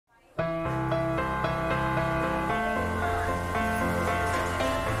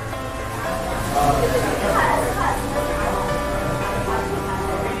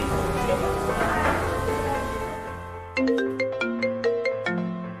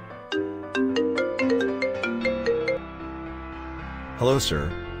Hello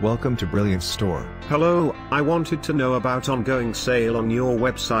sir, welcome to Brilliance Store. Hello, I wanted to know about ongoing sale on your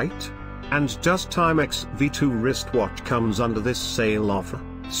website. And does Timex V2 wristwatch comes under this sale offer?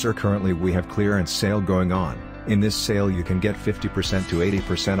 Sir, currently we have clearance sale going on. In this sale you can get 50% to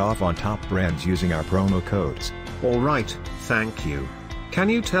 80% off on top brands using our promo codes. Alright, thank you. Can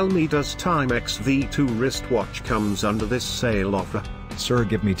you tell me, does Timex V2 wristwatch comes under this sale offer? Sir,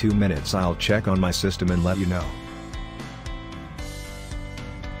 give me 2 minutes, I'll check on my system and let you know.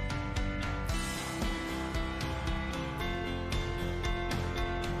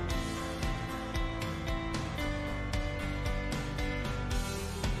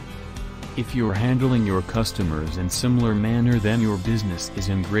 If you're handling your customers in similar manner, then your business is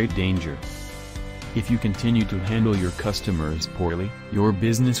in great danger. If you continue to handle your customers poorly, your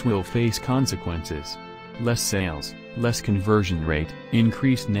business will face consequences. Less sales, less conversion rate,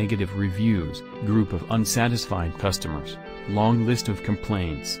 increased negative reviews, group of unsatisfied customers, long list of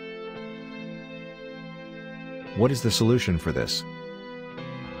complaints. What is the solution for this?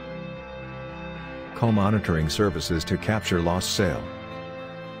 Call monitoring services to capture lost sale.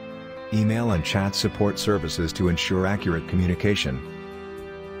 Email and chat support services to ensure accurate communication.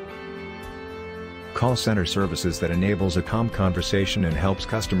 Call center services that enables a calm conversation and helps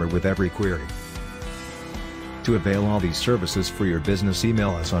customer with every query. To avail all these services for your business,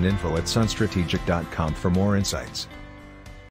 email us on info@sunstrategic.com for more insights.